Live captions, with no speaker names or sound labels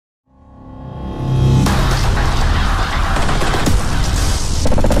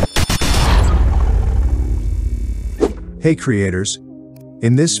Hey creators!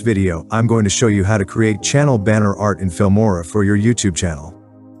 In this video, I'm going to show you how to create channel banner art in Filmora for your YouTube channel.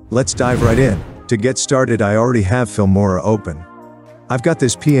 Let's dive right in. To get started, I already have Filmora open. I've got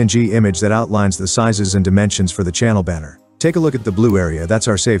this PNG image that outlines the sizes and dimensions for the channel banner. Take a look at the blue area, that's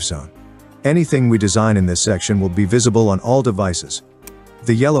our safe zone. Anything we design in this section will be visible on all devices.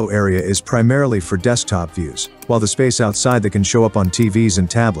 The yellow area is primarily for desktop views, while the space outside that can show up on TVs and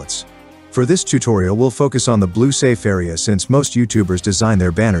tablets. For this tutorial, we'll focus on the blue safe area since most YouTubers design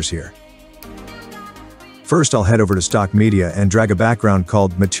their banners here. First, I'll head over to Stock Media and drag a background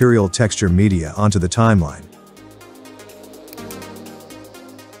called Material Texture Media onto the timeline.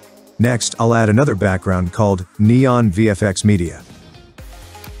 Next, I'll add another background called Neon VFX Media.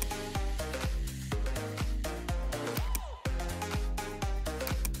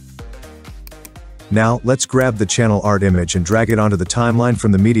 Now, let's grab the channel art image and drag it onto the timeline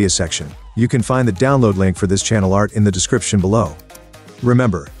from the media section. You can find the download link for this channel art in the description below.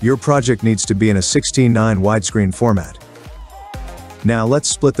 Remember, your project needs to be in a 16:9 widescreen format. Now let's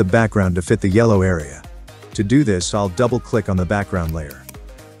split the background to fit the yellow area. To do this, I'll double-click on the background layer.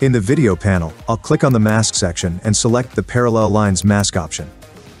 In the video panel, I'll click on the mask section and select the parallel lines mask option.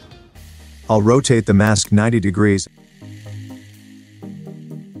 I'll rotate the mask 90 degrees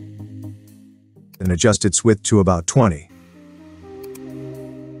and adjust its width to about 20.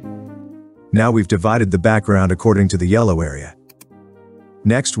 Now we've divided the background according to the yellow area.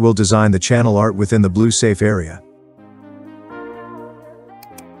 Next, we'll design the channel art within the blue safe area.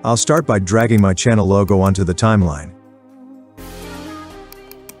 I'll start by dragging my channel logo onto the timeline.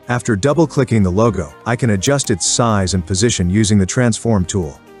 After double-clicking the logo, I can adjust its size and position using the transform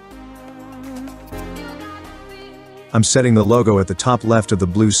tool. I'm setting the logo at the top left of the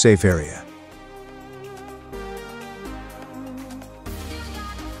blue safe area.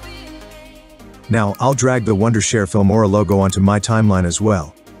 Now, I'll drag the Wondershare Filmora logo onto my timeline as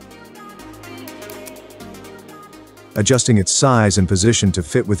well, adjusting its size and position to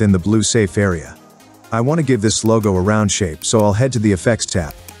fit within the blue safe area. I want to give this logo a round shape, so I'll head to the Effects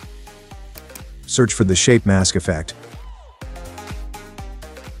tab, search for the Shape Mask effect,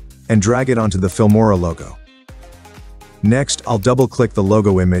 and drag it onto the Filmora logo. Next, I'll double-click the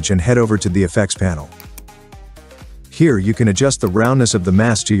logo image and head over to the Effects panel. Here, you can adjust the roundness of the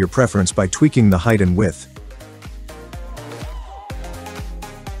mask to your preference by tweaking the height and width.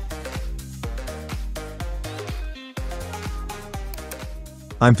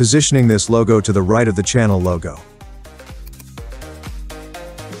 I'm positioning this logo to the right of the channel logo.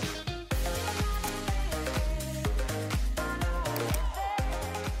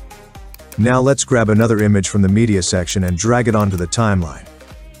 Now let's grab another image from the media section and drag it onto the timeline.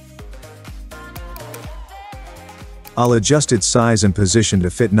 I'll adjust its size and position to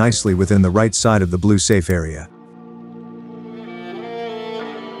fit nicely within the right side of the blue safe area.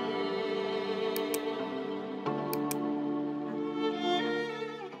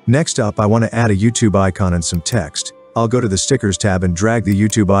 Next up, I want to add a YouTube icon and some text. I'll go to the Stickers tab and drag the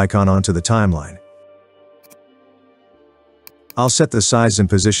YouTube icon onto the timeline. I'll set the size and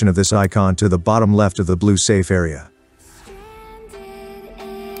position of this icon to the bottom left of the blue safe area.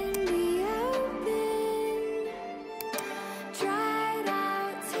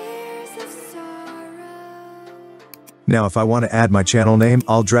 Now, if I want to add my channel name,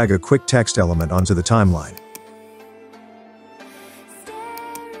 I'll drag a quick text element onto the timeline.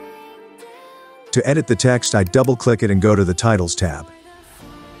 To edit the text, I double-click it and go to the Titles tab.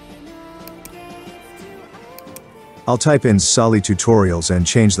 I'll type in Sali Tutorials and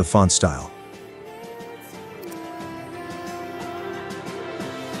change the font style.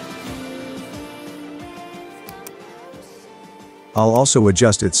 I'll also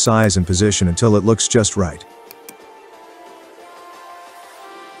adjust its size and position until it looks just right.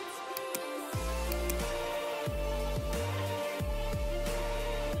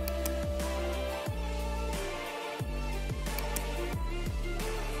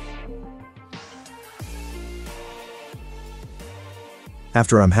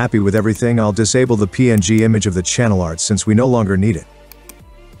 After I'm happy with everything, I'll disable the PNG image of the channel art since we no longer need it.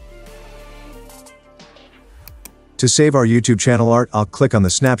 To save our YouTube channel art, I'll click on the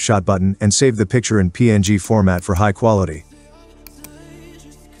snapshot button and save the picture in PNG format for high quality.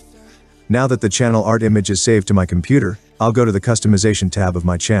 Now that the channel art image is saved to my computer, I'll go to the Customization tab of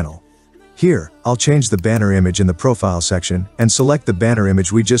my channel. Here, I'll change the banner image in the Profile section and select the banner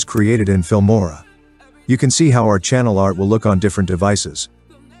image we just created in Filmora. You can see how our channel art will look on different devices,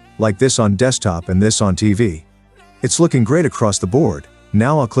 like this on desktop and this on TV. It's looking great across the board.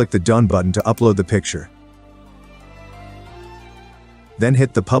 Now I'll click the Done button to upload the picture. Then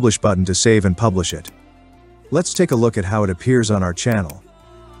hit the Publish button to save and publish it. Let's take a look at how it appears on our channel.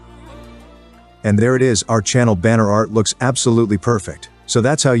 And there it is, our channel banner art looks absolutely perfect. So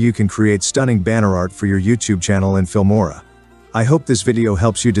that's how you can create stunning banner art for your YouTube channel in Filmora. I hope this video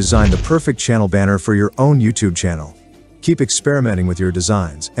helps you design the perfect channel banner for your own YouTube channel. Keep experimenting with your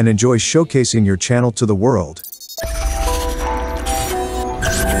designs and enjoy showcasing your channel to the world.